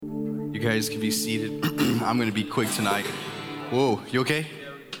guys can be seated. I'm gonna be quick tonight. Whoa, you okay?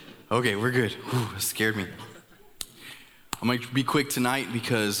 Okay, we're good. Whew, it scared me. I'm gonna be quick tonight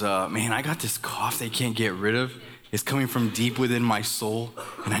because, man, I got this cough that I can't get rid of. It's coming from deep within my soul,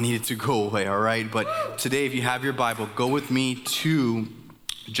 and I need it to go away, all right? But today, if you have your Bible, go with me to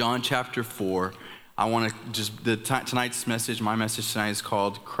John chapter 4. I want to just, tonight's message, my message tonight is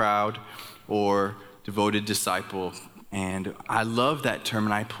called Crowd or Devoted Disciple. And I love that term,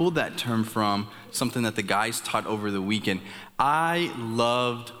 and I pulled that term from something that the guys taught over the weekend. I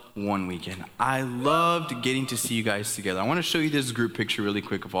loved one weekend. I loved getting to see you guys together. I want to show you this group picture really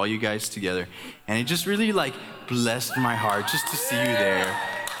quick of all you guys together. And it just really blessed my heart just to see you there.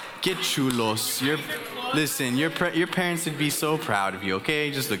 Get chulos. Listen, your parents would be so proud of you,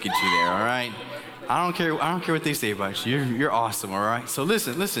 okay? Just look at you there, all right? I don't care what they say about you. You're awesome, all right? So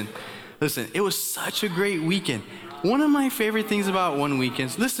listen. It was such a great weekend. One of my favorite things about one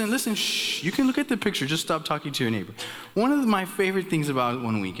weekend, listen, shh, you can look at the picture, just stop talking to your neighbor. One of my favorite things about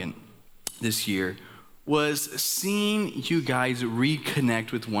one weekend this year was seeing you guys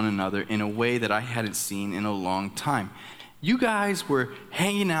reconnect with one another in a way that I hadn't seen in a long time. You guys were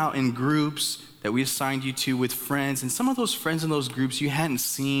hanging out in groups that we assigned you to with friends, and some of those friends in those groups you hadn't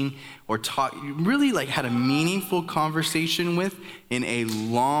seen or talked, really had a meaningful conversation with in a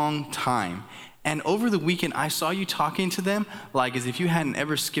long time. And over the weekend, I saw you talking to them as if you hadn't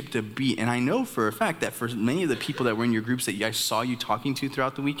ever skipped a beat. And I know for a fact that for many of the people that were in your groups that I saw you talking to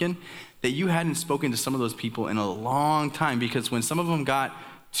throughout the weekend, that you hadn't spoken to some of those people in a long time. Because when some of them got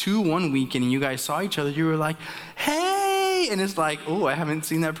to one weekend and you guys saw each other, you were like, hey! And it's oh, I haven't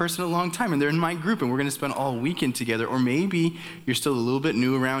seen that person in a long time. And they're in my group and we're going to spend all weekend together. Or maybe you're still a little bit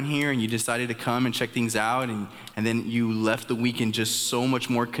new around here and you decided to come and check things out and then you left the weekend just so much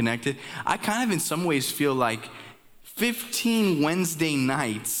more connected. I kind of in some ways feel like 15 Wednesday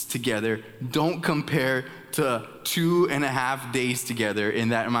nights together don't compare to 2.5 days together in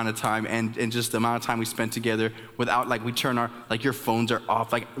that amount of time and just the amount of time we spent together without we turn our, your phones are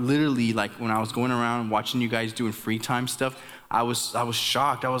off. Literally when I was going around watching you guys doing free time stuff, I was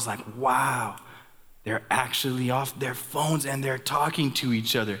shocked. I was like, wow, they're actually off their phones and they're talking to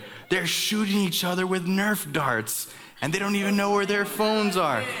each other. They're shooting each other with Nerf darts. And they don't even know where their phones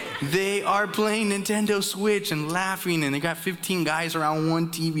are. They are playing Nintendo Switch and laughing, and they got 15 guys around one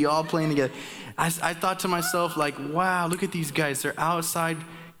TV all playing together. I thought to myself, wow, look at these guys. They're outside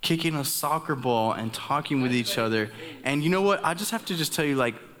kicking a soccer ball and talking with each other. And you know what? I just have to tell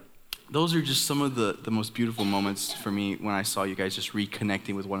you, those are just some of the most beautiful moments for me when I saw you guys just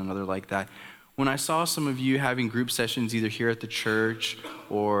reconnecting with one another like that. When I saw some of you having group sessions either here at the church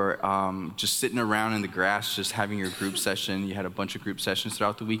or just sitting around in the grass, just having your group session, you had a bunch of group sessions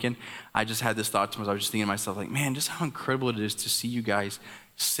throughout the weekend, I just had this thought to myself, I was just thinking to myself, man, just how incredible it is to see you guys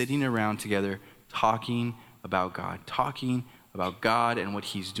sitting around together talking about God and what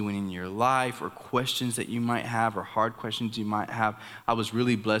he's doing in your life or questions that you might have or hard questions you might have. I was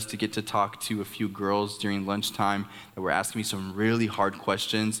really blessed to get to talk to a few girls during lunchtime that were asking me some really hard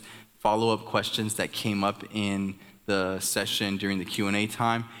questions, follow-up questions that came up in the session during the Q&A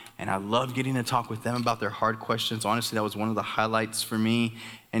time. And I loved getting to talk with them about their hard questions. Honestly, that was one of the highlights for me.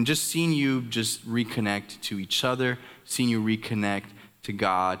 And just seeing you just reconnect to each other, seeing you reconnect to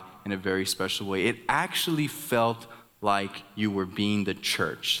God in a very special way. It actually felt like you were being the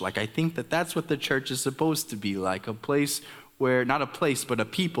church. I think that's what the church is supposed to be like, a place where, not a place, but a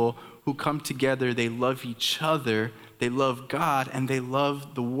people who come together, they love each other, they love God, and they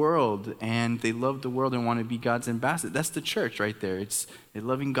love the world, and want to be God's ambassador. That's the church right there. They're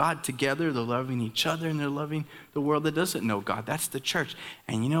loving God together, they're loving each other, and they're loving the world that doesn't know God. That's the church.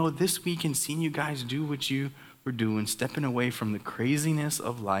 And this weekend, seeing you guys do what you were doing, stepping away from the craziness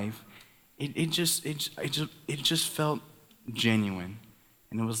of life, it just felt genuine.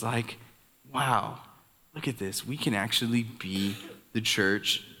 And it was wow, look at this. We can actually be the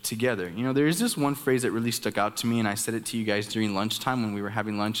church together. There is this one phrase that really stuck out to me, and I said it to you guys during lunchtime when we were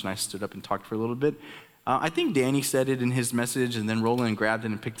having lunch, and I stood up and talked for a little bit. I think Danny said it in his message, and then Roland grabbed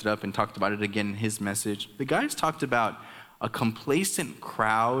it and picked it up and talked about it again in his message. The guys talked about a complacent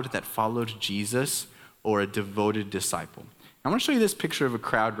crowd that followed Jesus or a devoted disciple. I want to show you this picture of a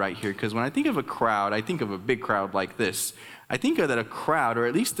crowd right here, because when I think of a crowd, I think of a big crowd like this. I think of that a crowd, or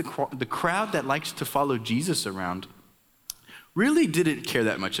at least the crowd that likes to follow Jesus around, really didn't care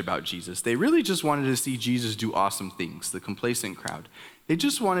that much about Jesus. They really just wanted to see Jesus do awesome things, the complacent crowd. They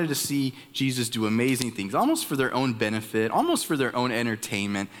just wanted to see Jesus do amazing things, almost for their own benefit, almost for their own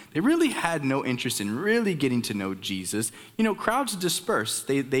entertainment. They really had no interest in really getting to know Jesus. You know, crowds disperse.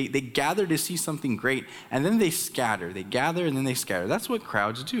 They gather to see something great, and then they scatter. They gather, and then they scatter. That's what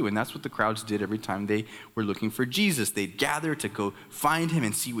crowds do, and that's what the crowds did every time they were looking for Jesus. They'd gather to go find him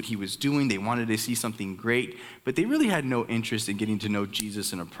and see what he was doing. They wanted to see something great, but they really had no interest in getting to know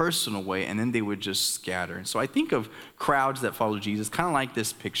Jesus in a personal way, and then they would just scatter. And so I think of crowds that follow Jesus kind of like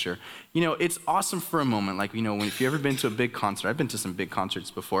this picture. You know, it's awesome for a moment. Like, you know, if you've ever been to a big concert, I've been to some big concerts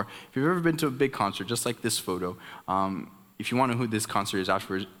before. If you've ever been to a big concert, just like this photo, if you want to know who this concert is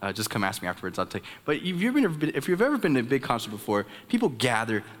afterwards, just come ask me afterwards, I'll tell you. But if you've ever been to a big concert before, people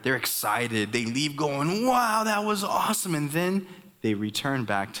gather, they're excited, they leave going, wow, that was awesome, and then they return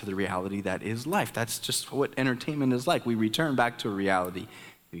back to the reality that is life. That's just what entertainment is like. We return back to a reality.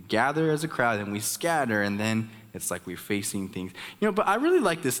 We gather as a crowd, and we scatter, and then it's like we're facing things. You know, but I really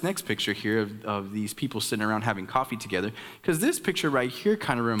like this next picture here of these people sitting around having coffee together, because this picture right here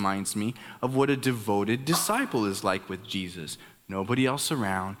kind of reminds me of what a devoted disciple is like with Jesus. Nobody else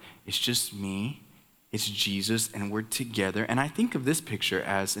around. It's just me. It's Jesus, and we're together. And I think of this picture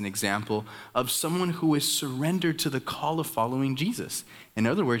as an example of someone who is surrendered to the call of following Jesus. In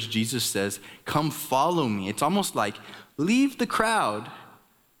other words, Jesus says, come follow me. It's almost like, leave the crowd.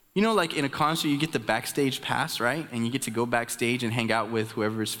 You know, like in a concert, you get the backstage pass, right? And you get to go backstage and hang out with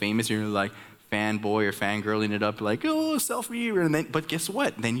whoever is famous. You're like fanboy or fangirling it up, like, oh, selfie. And then, but guess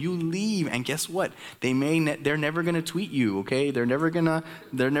what? Then you leave, and guess what? They're never gonna tweet you, okay? They're never gonna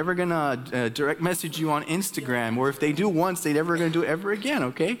direct message you on Instagram, or if they do once, they're never gonna do it ever again,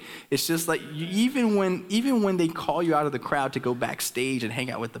 okay? It's just like even when they call you out of the crowd to go backstage and hang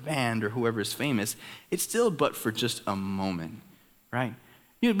out with the band or whoever is famous, it's still but for just a moment, right?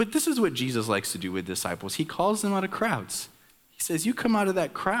 You know, but this is what Jesus likes to do with disciples. He calls them out of crowds. He says, you come out of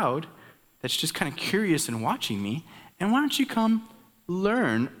that crowd that's just kind of curious and watching me, and why don't you come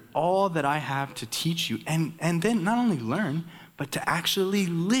learn all that I have to teach you, and then not only learn, but to actually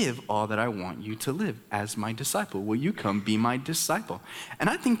live all that I want you to live as my disciple. Will you come be my disciple? And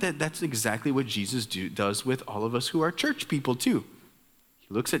I think that that's exactly what Jesus does with all of us who are church people too.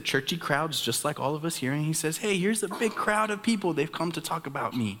 Looks at churchy crowds just like all of us here, and he says, hey, here's a big crowd of people. They've come to talk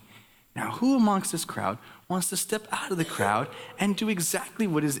about me. Now, who amongst this crowd wants to step out of the crowd and do exactly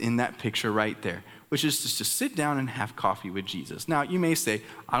what is in that picture right there, which is just to sit down and have coffee with Jesus? Now, you may say,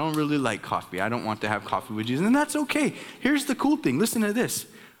 I don't really like coffee. I don't want to have coffee with Jesus, and that's okay. Here's the cool thing. Listen to this.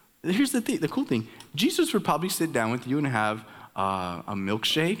 Here's the cool thing. Jesus would probably sit down with you and have a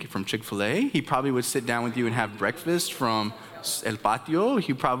milkshake from Chick-fil-A. He probably would sit down with you and have breakfast from El Patio.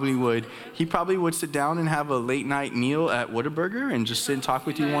 He probably would sit down and have a late night meal at Whataburger and just sit and talk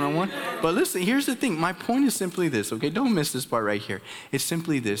with you one-on-one. But listen, here's the thing. My point is simply this, okay? Don't miss this part right here. It's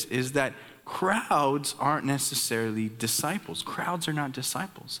simply this, is that crowds aren't necessarily disciples. Crowds are not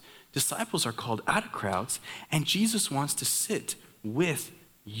disciples. Disciples are called out of crowds, and Jesus wants to sit with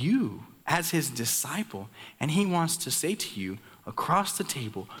you as his disciple, and he wants to say to you across the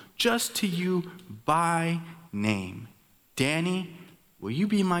table, just to you by name, Danny, will you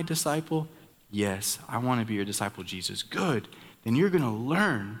be my disciple? Yes, I want to be your disciple, Jesus. Good. Then you're going to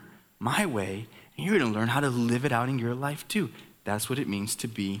learn my way, and you're going to learn how to live it out in your life too. That's what it means to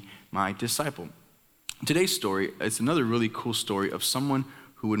be my disciple. Today's story is another really cool story of someone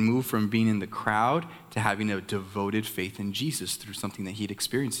who would move from being in the crowd to having a devoted faith in Jesus through something that he'd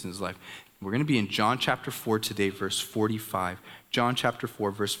experienced in his life. We're going to be in John chapter 4 today, verse 45. John chapter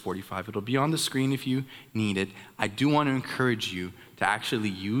 4, verse 45. It'll be on the screen if you need it. I do want to encourage you to actually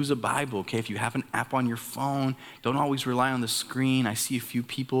use a Bible, okay? If you have an app on your phone, don't always rely on the screen. I see a few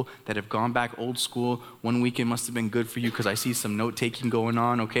people that have gone back old school. One weekend must have been good for you because I see some note-taking going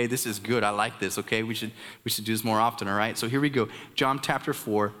on, okay? This is good. I like this, okay? We should do this more often, all right? So here we go. John chapter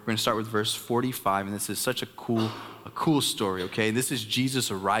 4. We're going to start with verse 45, and this is such a cool story, okay? This is Jesus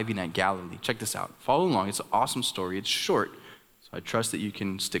arriving at Galilee. Check this out. Follow along. It's an awesome story. It's short, so I trust that you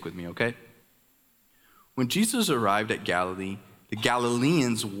can stick with me, okay? When Jesus arrived at Galilee, the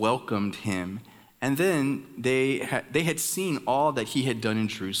Galileans welcomed him, and then they had seen all that he had done in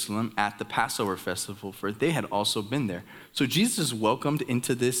Jerusalem at the Passover festival, for they had also been there. So Jesus is welcomed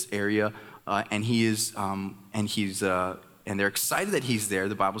into this area, and they're excited that he's there,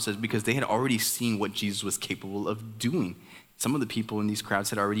 the Bible says, because they had already seen what Jesus was capable of doing. Some of the people in these crowds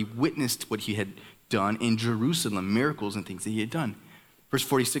had already witnessed what he had done in Jerusalem, miracles and things that he had done. Verse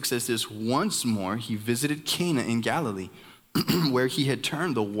 46 says this, once more he visited Cana in Galilee, where he had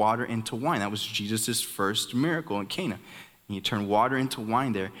turned the water into wine. That was Jesus' first miracle in Cana. He turned water into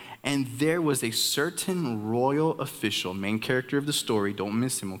wine there. And there was a certain royal official, main character of the story, don't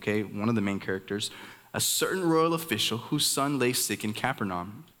miss him, okay? One of the main characters. A certain royal official whose son lay sick in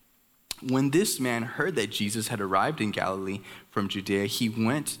Capernaum. When this man heard that Jesus had arrived in Galilee from Judea, he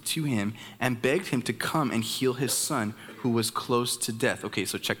went to him and begged him to come and heal his son, who was close to death. Okay,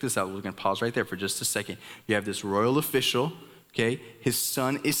 so check this out. We're going to pause right there for just a second. You have this royal official, okay? His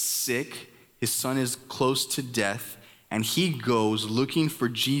son is sick. His son is close to death. And he goes looking for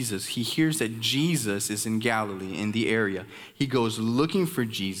Jesus. He hears that Jesus is in Galilee, in the area. He goes looking for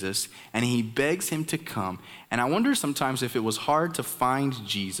Jesus, and he begs him to come. And I wonder sometimes if it was hard to find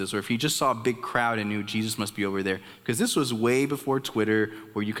Jesus, or if he just saw a big crowd and knew Jesus must be over there. Because this was way before Twitter,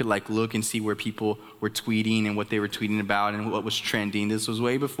 where you could look and see where people were tweeting and what they were tweeting about and what was trending. This was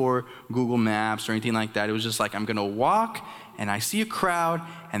way before Google Maps or anything like that. It was just I'm going to walk, and I see a crowd,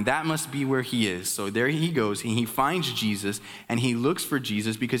 and that must be where he is. So there he goes, and he finds Jesus, and he looks for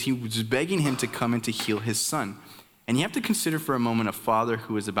Jesus because he was begging him to come and to heal his son. And you have to consider for a moment a father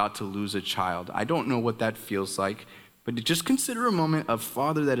who is about to lose a child. I don't know what that feels like, but just consider a moment of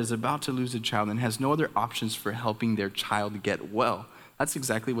father that is about to lose a child and has no other options for helping their child get well. That's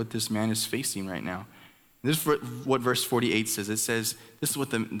exactly what this man is facing right now. This is what verse 48 says. It says, this is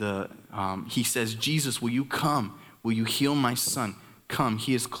what he says, Jesus, will you come? Will you heal my son? Come,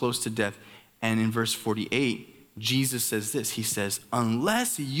 he is close to death. And in verse 48, Jesus says this. He says,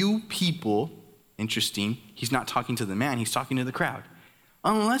 unless you people, interesting, he's not talking to the man, he's talking to the crowd.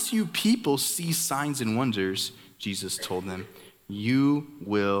 Unless you people see signs and wonders, Jesus told them, you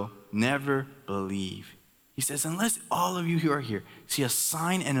will never believe. He says, unless all of you who are here see a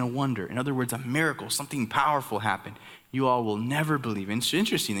sign and a wonder, in other words, a miracle, something powerful happen, you all will never believe. And it's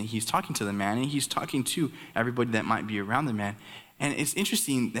interesting that he's talking to the man, and he's talking to everybody that might be around the man. And it's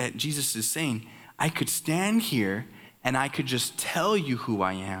interesting that Jesus is saying, I could stand here and I could just tell you who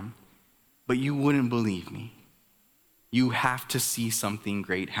I am, but you wouldn't believe me. You have to see something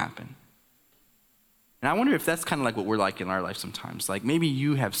great happen. And I wonder if that's kind of like what we're like in our life sometimes. Maybe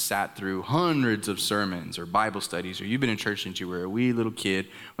you have sat through hundreds of sermons or Bible studies, or you've been in church since you were a wee little kid,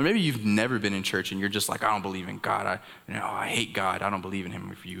 or maybe you've never been in church and you're just I don't believe in God. I hate God. I don't believe in him.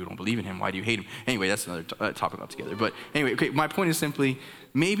 If you don't believe in him, why do you hate him? Anyway, that's another topic altogether. But anyway, okay, my point is simply,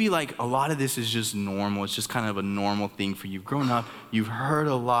 maybe a lot of this is just normal. It's just kind of a normal thing for you. You've grown up, you've heard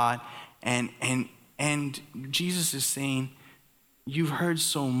a lot, and Jesus is saying, you've heard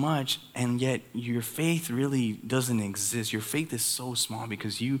so much, and yet your faith really doesn't exist. Your faith is so small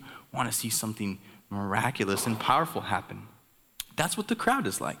because you want to see something miraculous and powerful happen. That's what the crowd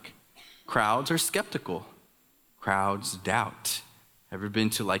is like. Crowds are skeptical. Crowds doubt. Ever been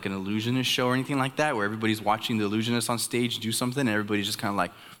to an illusionist show or anything like that, where everybody's watching the illusionist on stage do something, and everybody's just kind of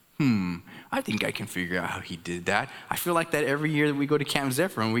I think I can figure out how he did that. I feel like that every year that we go to Camp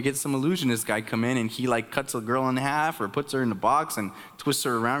Zephyr and we get some illusionist guy come in and he cuts a girl in half or puts her in a box and twists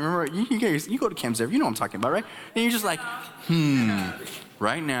her around. Remember, you go to Camp Zephyr, you know what I'm talking about, right? And you're just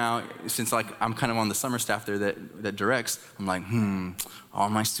Right now, since I'm kind of on the summer staff there that directs, I'm all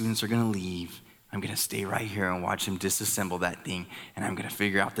my students are gonna leave. I'm gonna stay right here and watch him disassemble that thing, and I'm gonna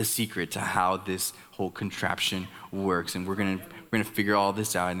figure out the secret to how this whole contraption works, and we're gonna figure all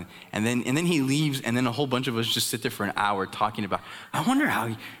this out. And then he leaves, and then a whole bunch of us just sit there for an hour talking about, I wonder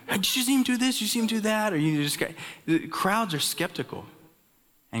did you see him do this? Did you see him do that? Or the crowds are skeptical,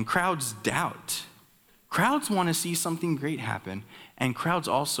 and crowds doubt. Crowds want to see something great happen, and crowds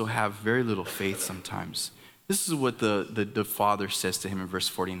also have very little faith sometimes. This is what the father says to him in verse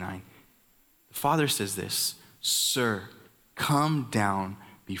 49. The father says this, Sir, come down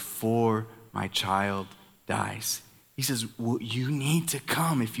before my child dies. He says, well, you need to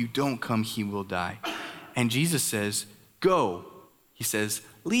come. If you don't come, he will die. And Jesus says, go. He says,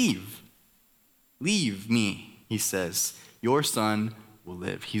 leave. Leave me, he says. Your son will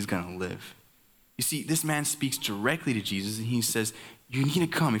live. He's going to live. You see, this man speaks directly to Jesus, and he says, you need to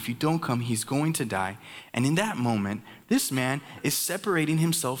come. If you don't come, he's going to die. And in that moment, this man is separating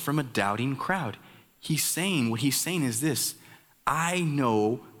himself from a doubting crowd. What he's saying is this, I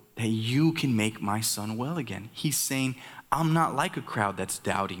know that you can make my son well again. He's saying, I'm not like a crowd that's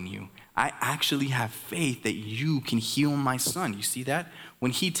doubting you. I actually have faith that you can heal my son. You see that?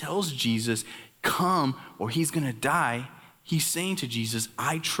 When he tells Jesus, come or he's going to die, he's saying to Jesus,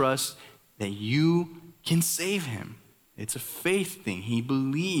 I trust that you can save him. It's a faith thing. He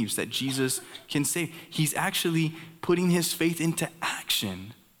believes that Jesus can save. He's actually putting his faith into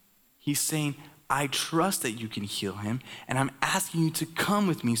action. He's saying, I trust that you can heal him, and I'm asking you to come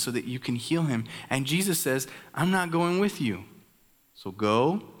with me so that you can heal him. And Jesus says, I'm not going with you. So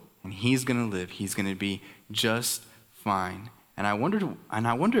go, and he's going to live. He's going to be just fine. And I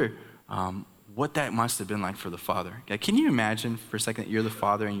wonder what that must have been like for the father. Can you imagine for a second that you're the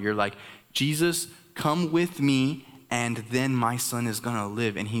father and you're like, Jesus, come with me, and then my son is going to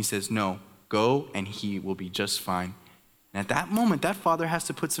live. And he says, no, go, and he will be just fine. And at that moment, that father has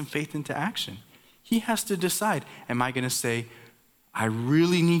to put some faith into action. He has to decide, am I going to say, I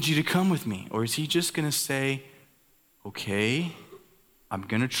really need you to come with me? Or is he just going to say, okay, I'm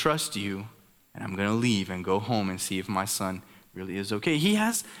going to trust you, and I'm going to leave and go home and see if my son really is okay? He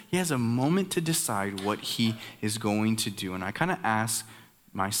has a moment to decide what he is going to do. And I kind of ask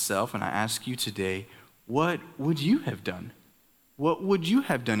myself, and I ask you today, what would you have done? What would you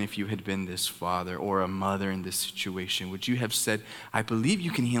have done if you had been this father or a mother in this situation? Would you have said, I believe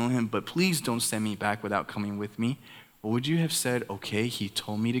you can heal him, but please don't send me back without coming with me? Or would you have said, okay, he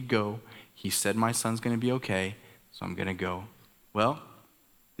told me to go. He said my son's going to be okay, so I'm going to go. Well,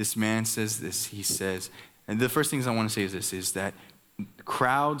 this man says this. He says, and the first things I want to say is this, is that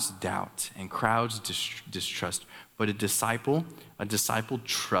crowds doubt and crowds distrust, but a disciple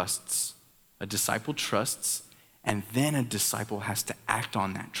trusts. A disciple trusts, and then a disciple has to act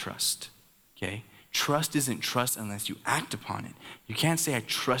on that trust, okay? Trust isn't trust unless you act upon it. You can't say, I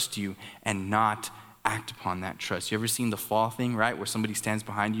trust you, and not act upon that trust. You ever seen the fall thing, right? Where somebody stands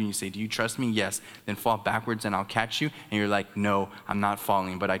behind you and you say, do you trust me? Yes. Then fall backwards and I'll catch you. And you're like, no, I'm not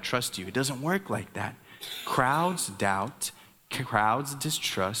falling, but I trust you. It doesn't work like that. Crowds doubt, crowds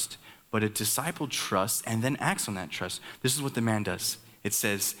distrust, but a disciple trusts and then acts on that trust. This is what the man does. It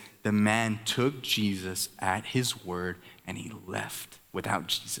says, the man took Jesus at his word and he left without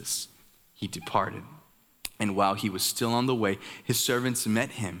Jesus. He departed. And while he was still on the way, his servants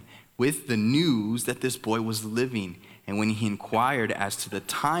met him with the news that this boy was living. And when he inquired as to the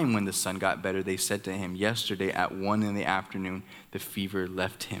time when the son got better, they said to him, yesterday at 1 p.m, the fever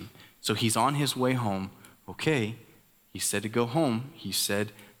left him. So he's on his way home. Okay, he said to go home. He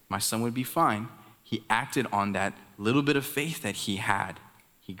said, my son would be fine. He acted on that little bit of faith that he had.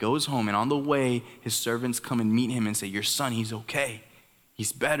 He goes home, and on the way, his servants come and meet him and say, your son, he's okay.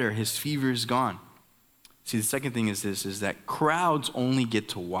 He's better. His fever is gone. See, the second thing is this, is that crowds only get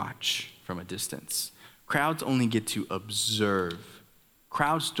to watch from a distance. Crowds only get to observe.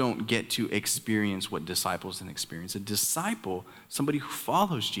 Crowds don't get to experience what disciples can experience. A disciple, somebody who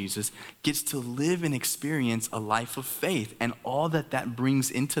follows Jesus, gets to live and experience a life of faith and all that brings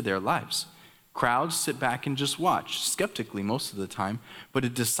into their lives. Crowds sit back and just watch, skeptically most of the time, but a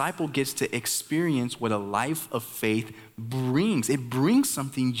disciple gets to experience what a life of faith brings. It brings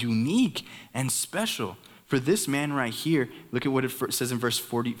something unique and special. For this man right here, look at what it says in verse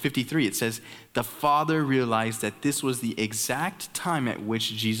 53. It says, the father realized that this was the exact time at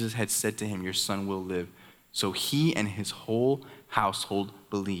which Jesus had said to him, your son will live. So he and his whole household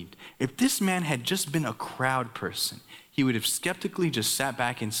believed. If this man had just been a crowd person, he would have skeptically just sat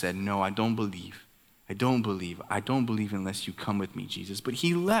back and said, no, I don't believe. I don't believe. I don't believe unless you come with me, Jesus. But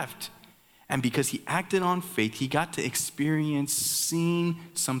he left. And because he acted on faith, he got to experience seeing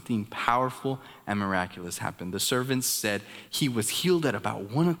something powerful and miraculous happen. The servants said he was healed at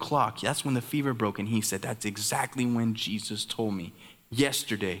about 1 o'clock. That's when the fever broke. And he said, that's exactly when Jesus told me.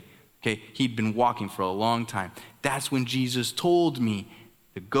 Yesterday, okay, he'd been walking for a long time. That's when Jesus told me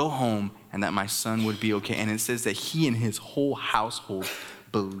to go home and that my son would be okay. And it says that he and his whole household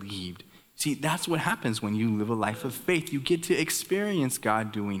believed. See, that's what happens when you live a life of faith. You get to experience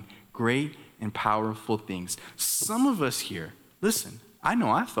God doing great and powerful things. Some of us here, listen, I know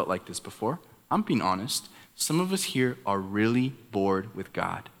I felt like this before. I'm being honest. Some of us here are really bored with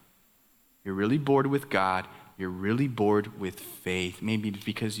God. You're really bored with God. You're really bored with faith. Maybe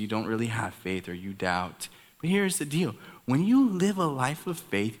because you don't really have faith or you doubt. But here's the deal. When you live a life of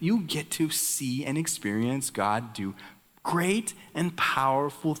faith, you get to see and experience God do great and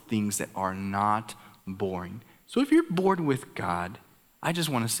powerful things that are not boring. So if you're bored with God, I just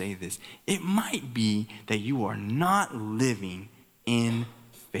want to say this. It might be that you are not living in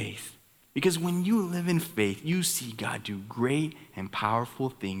faith. Because when you live in faith, you see God do great and powerful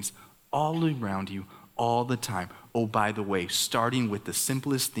things all around you all the time. Oh, by the way, starting with the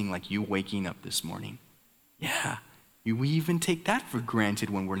simplest thing like you waking up this morning. Yeah, we even take that for granted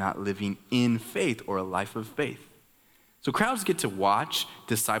when we're not living in faith or a life of faith. So crowds get to watch,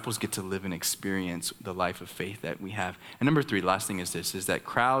 disciples get to live and experience the life of faith that we have. And number 3, last thing is this, is that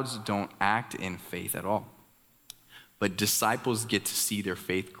crowds don't act in faith at all. But disciples get to see their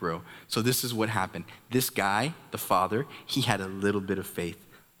faith grow. So this is what happened. This guy, the father, he had a little bit of faith,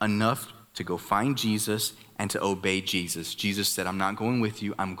 enough to go find Jesus and to obey Jesus. Jesus said, I'm not going with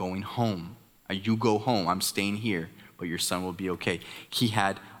you, I'm going home. You go home, I'm staying here, but your son will be okay. He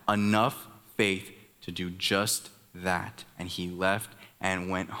had enough faith to do just that. And he left and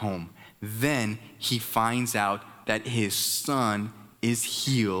went home. Then he finds out that his son is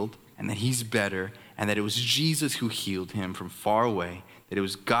healed and that he's better, and that it was Jesus who healed him from far away, that it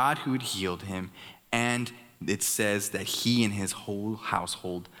was God who had healed him, and it says that he and his whole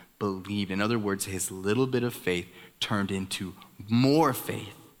household believed. In other words, his little bit of faith turned into more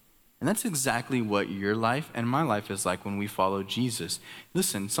faith. And that's exactly what your life and my life is like when we follow Jesus.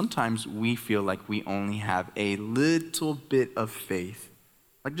 Listen, sometimes we feel like we only have a little bit of faith,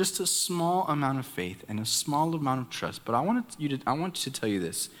 like just a small amount of faith and a small amount of trust. But I want to tell you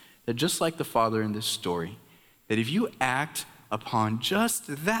this, that just like the father in this story, that if you act upon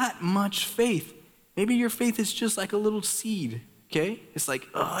just that much faith, maybe your faith is just like a little seed, okay? It's like,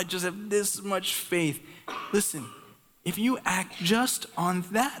 I just have this much faith. Listen, if you act just on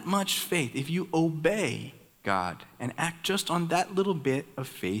that much faith, if you obey God and act just on that little bit of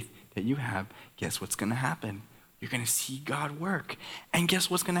faith that you have, guess what's going to happen? You're going to see God work. And guess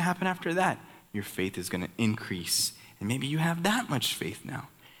what's going to happen after that? Your faith is going to increase. And maybe you have that much faith now.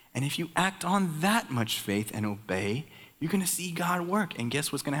 And if you act on that much faith and obey, you're going to see God work. And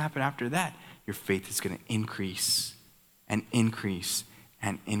guess what's going to happen after that? Your faith is going to increase and increase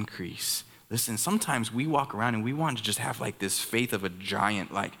and increase. Listen, sometimes we walk around and we want to just have like this faith of a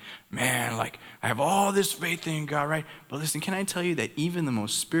giant, like, man, like I have all this faith in God, right? But listen, can I tell you that even the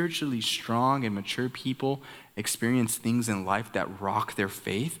most spiritually strong and mature people experience things in life that rock their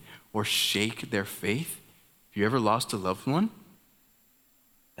faith or shake their faith? Have you ever lost a loved one?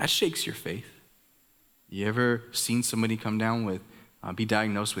 That shakes your faith. You ever seen somebody come down with, be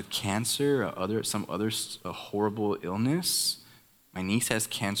diagnosed with cancer or some other horrible illness? My niece has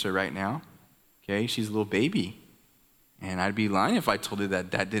cancer right now. Okay, she's a little baby. And I'd be lying if I told you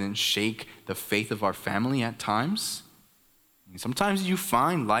that that didn't shake the faith of our family at times. And sometimes you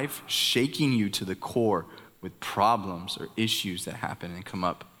find life shaking you to the core with problems or issues that happen and come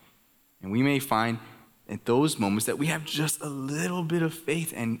up. And we may find at those moments that we have just a little bit of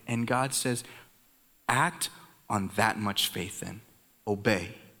faith, and God says, act on that much faith then.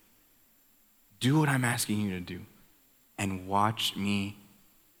 Obey. Do what I'm asking you to do. And watch me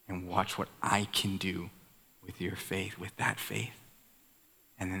and watch what I can do with your faith, with that faith.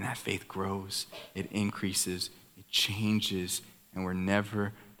 And then that faith grows, it increases, it changes, and we're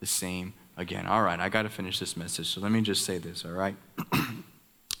never the same again. All right, I got to finish this message, so let me just say this, all right?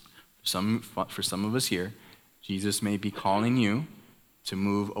 For some of us here, Jesus may be calling you to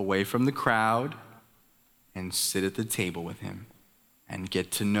move away from the crowd and sit at the table with him and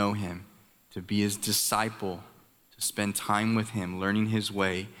get to know him, to be his disciple, to spend time with him, learning his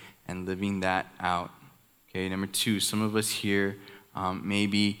way and living that out. Okay, number two, some of us here,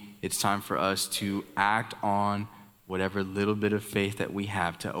 maybe it's time for us to act on whatever little bit of faith that we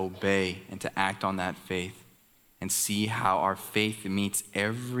have, to obey and to act on that faith and see how our faith meets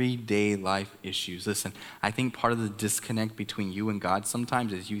everyday life issues. Listen, I think part of the disconnect between you and God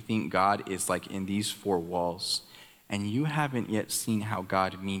sometimes is you think God is like in these four walls, and you haven't yet seen how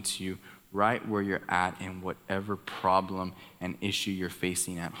God meets you right where you're at in whatever problem and issue you're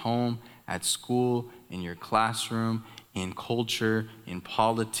facing at home, at school, in your classroom, in culture, in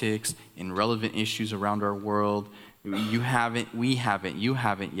politics, in relevant issues around our world. You haven't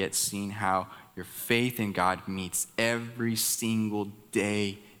yet seen how your faith in God meets every single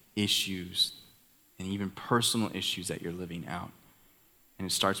day issues and even personal issues that you're living out. And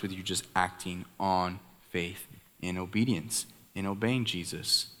it starts with you just acting on faith in obedience, in obeying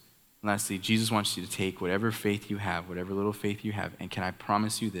Jesus. Lastly, Jesus wants you to take whatever faith you have, whatever little faith you have, and can I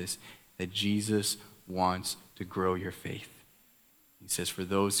promise you this, that Jesus wants to grow your faith. He says, for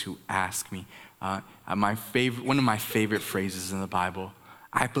those who ask me, one of my favorite phrases in the Bible,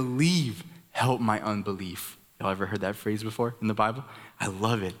 I believe, help my unbelief. Y'all ever heard that phrase before in the Bible? I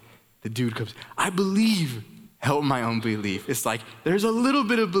love it. The dude comes, I believe, help my unbelief. It's like, there's a little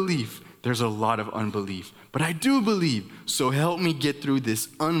bit of belief. There's a lot of unbelief. But I do believe, so help me get through this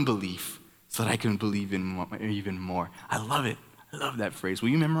unbelief so that I can believe in even more. I love it. I love that phrase. Will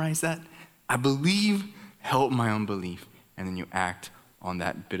you memorize that? I believe, help my unbelief. And then you act on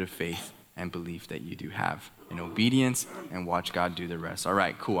that bit of faith and belief that you do have in obedience and watch God do the rest. All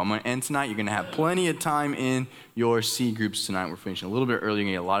right, cool. I'm going to end tonight. You're going to have plenty of time in your C groups tonight. We're finishing a little bit early. You're going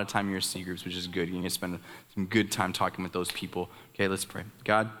to get a lot of time in your C groups, which is good. You're going to spend some good time talking with those people. Okay, let's pray.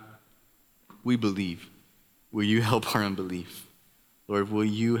 God, we believe. Will you help our unbelief? Lord, will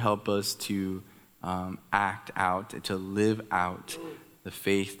you help us to act out, to live out the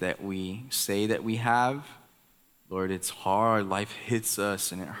faith that we say that we have? Lord, it's hard. Life hits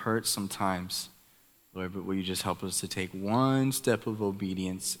us and it hurts sometimes. Lord, but will you just help us to take one step of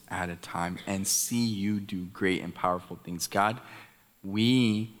obedience at a time and see you do great and powerful things. God,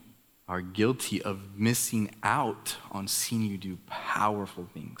 we are guilty of missing out on seeing you do powerful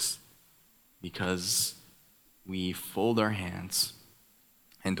things because we fold our hands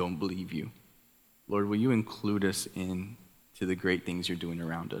and don't believe you. Lord, will you include us in to the great things you're doing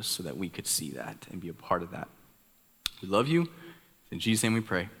around us so that we could see that and be a part of that. We love you. In Jesus' name we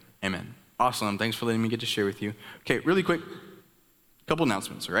pray. Amen. Awesome. Thanks for letting me get to share with you. Okay, really quick, a couple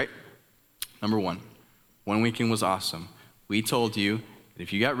announcements, all right? Number one weekend was awesome. We told you that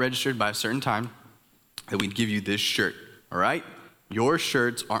if you got registered by a certain time, that we'd give you this shirt, all right? Your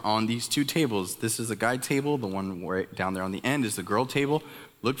shirts are on these two tables. This is a guy table. The one right down there on the end is the girl table.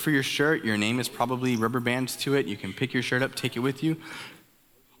 Look for your shirt. Your name is probably rubber bands to it. You can pick your shirt up, take it with you.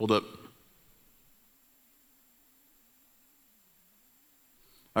 Hold up.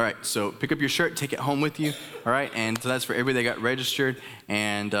 All right, so pick up your shirt, take it home with you, all right? And so that's for everybody that got registered,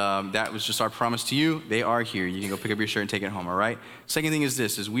 and that was just our promise to you. They are here. You can go pick up your shirt and take it home, all right? Second thing is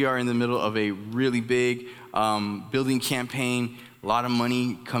this, is we are in the middle of a really big building campaign, a lot of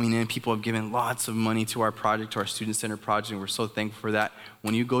money coming in. People have given lots of money to our project, to our Student Center project, and we're so thankful for that.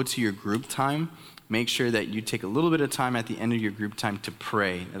 When you go to your group time, make sure that you take a little bit of time at the end of your group time to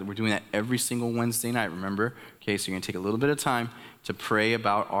pray. We're doing that every single Wednesday night, remember? Okay, so you're going to take a little bit of time to pray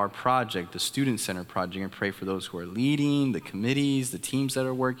about our project, the Student Center project, and pray for those who are leading, the committees, the teams that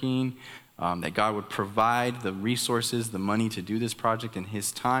are working, that God would provide the resources, the money to do this project in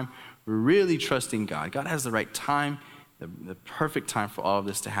his time. We're really trusting God. God has the right time, the perfect time for all of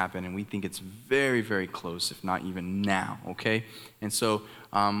this to happen, and we think it's very, very close, if not even now, okay? And so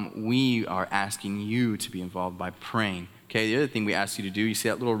we are asking you to be involved by praying. Okay, the other thing we asked you to do, you see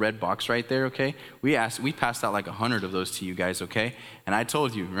that little red box right there, okay? We passed out like 100 of those to you guys, okay? And I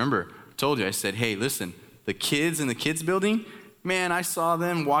told you, I said, hey, listen, the kids in the kids building, man, I saw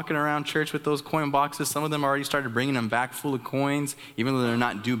them walking around church with those coin boxes. Some of them already started bringing them back full of coins, even though they're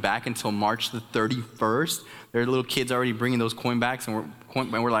not due back until March the 31st. There are little kids already bringing those coin backs, and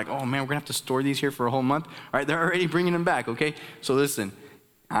we're like, oh man, we're gonna have to store these here for a whole month. All right, they're already bringing them back, okay? So listen,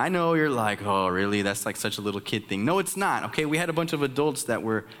 I know you're like, oh, really? That's like such a little kid thing. No, it's not, okay? We had a bunch of adults that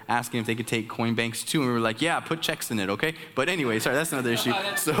were asking if they could take coin banks too, and we were like, yeah, put checks in it, okay? But anyway, sorry, that's another issue.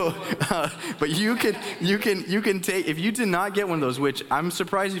 So, but you can take, if you did not get one of those, which I'm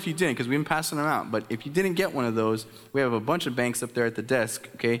surprised if you didn't, because we've been passing them out, but if you didn't get one of those, we have a bunch of banks up there at the desk,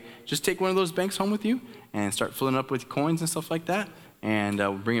 okay? Just take one of those banks home with you and start filling up with coins and stuff like that. And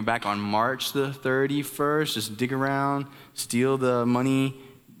we'll bring it back on March the 31st. Just dig around, steal the money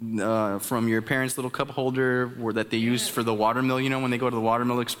from your parents' little cup holder that they use for the watermill, you know, when they go to the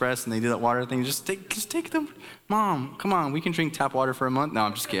Watermill Express and they do that water thing. Just take them. Mom, come on, we can drink tap water for a month. No,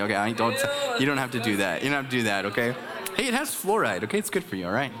 I'm just kidding. Okay, you don't have to do that. You don't have to do that, okay? Hey, it has fluoride, okay? It's good for you,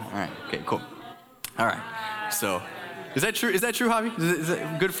 all right? All right, okay, cool. All right, so, is that true? Is that true, Javi? Is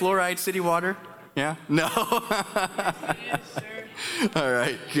that good fluoride city water? Yeah? No? All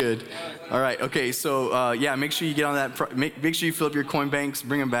right, good. All right, okay, so yeah, make sure you get on that. Make sure you fill up your coin banks,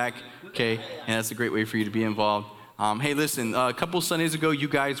 bring them back, okay? And that's a great way for you to be involved. Hey, listen, a couple Sundays ago, you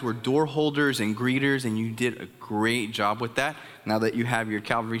guys were door holders and greeters, and you did a great job with that. Now that you have your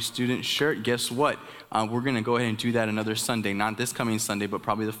Calvary student shirt, guess what? We're going to go ahead and do that another Sunday. Not this coming Sunday, but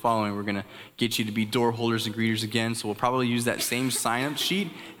probably the following. We're going to get you to be door holders and greeters again. So we'll probably use that same sign-up sheet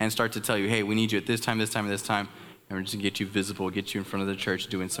and start to tell you, hey, we need you at this time, this time, and this time. And we're just going to get you visible, get you in front of the church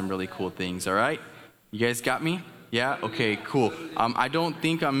doing some really cool things, all right? You guys got me? Yeah? Okay, cool. I don't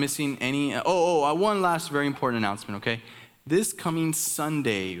think I'm missing any. One last very important announcement, okay? This coming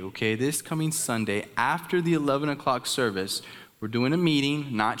Sunday, after the 11 o'clock service, we're doing a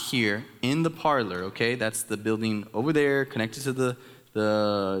meeting, not here, in the parlor, okay? That's the building over there, connected to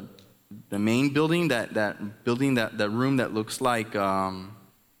the main building, that building, that room that looks like,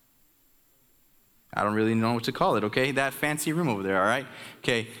 I don't really know what to call it, okay? That fancy room over there, all right?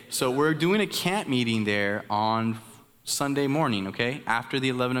 Okay, so we're doing a camp meeting there on Sunday morning, okay? After the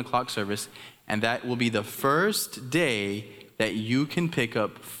 11 o'clock service, and that will be the first day that you can pick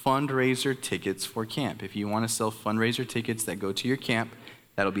up fundraiser tickets for camp. If you want to sell fundraiser tickets that go to your camp,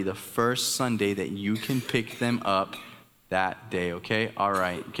 that'll be the first Sunday that you can pick them up that day, okay? All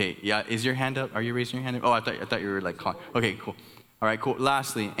right, okay, yeah, is your hand up? Are you raising your hand up? Oh, I thought you were like calling. Okay, cool. All right, cool.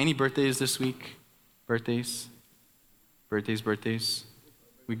 Lastly, any birthdays this week? Birthdays?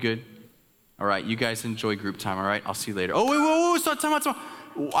 We good? All right, you guys enjoy group time, all right? I'll see you later. Oh, wait, stop, time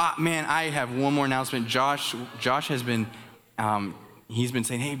out. Man, I have one more announcement. Josh has been, he's been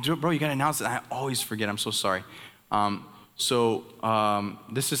saying, hey, bro, you got to announce it. I always forget. I'm so sorry. So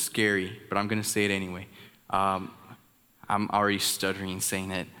this is scary, but I'm going to say it anyway. I'm already stuttering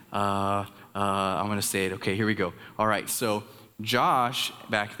saying it. I'm going to say it. Okay, here we go. All right, so Josh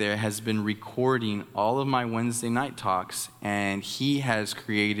back there has been recording all of my Wednesday night talks, and he has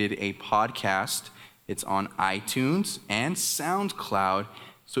created a podcast. It's on iTunes and SoundCloud.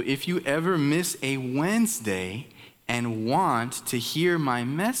 So if you ever miss a Wednesday and want to hear my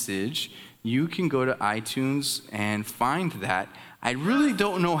message, you can go to iTunes and find that. I really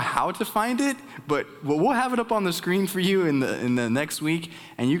don't know how to find it, but we'll have it up on the screen for you in the next week,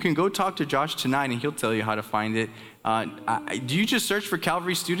 and you can go talk to Josh tonight, and he'll tell you how to find it. Do you just search for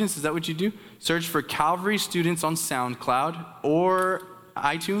Calvary Students? Is that what you do? Search for Calvary Students on SoundCloud or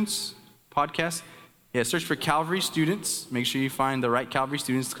iTunes podcast. Yeah, search for Calvary Students. Make sure you find the right Calvary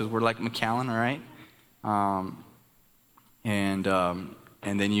Students because we're like McAllen, all right?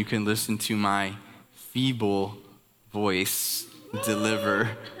 And then you can listen to my feeble voice deliver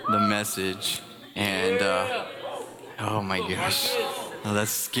the message. And oh my gosh, oh, that's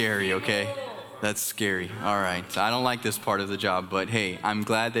scary, okay? That's scary. All right, so I don't like this part of the job, but hey, I'm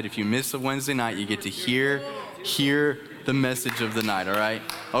glad that if you miss a Wednesday night, you get to hear the message of the night, all right?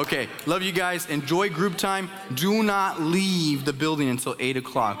 Okay, love you guys. Enjoy group time. Do not leave the building until 8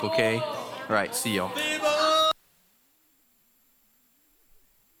 o'clock, okay? All right, see y'all.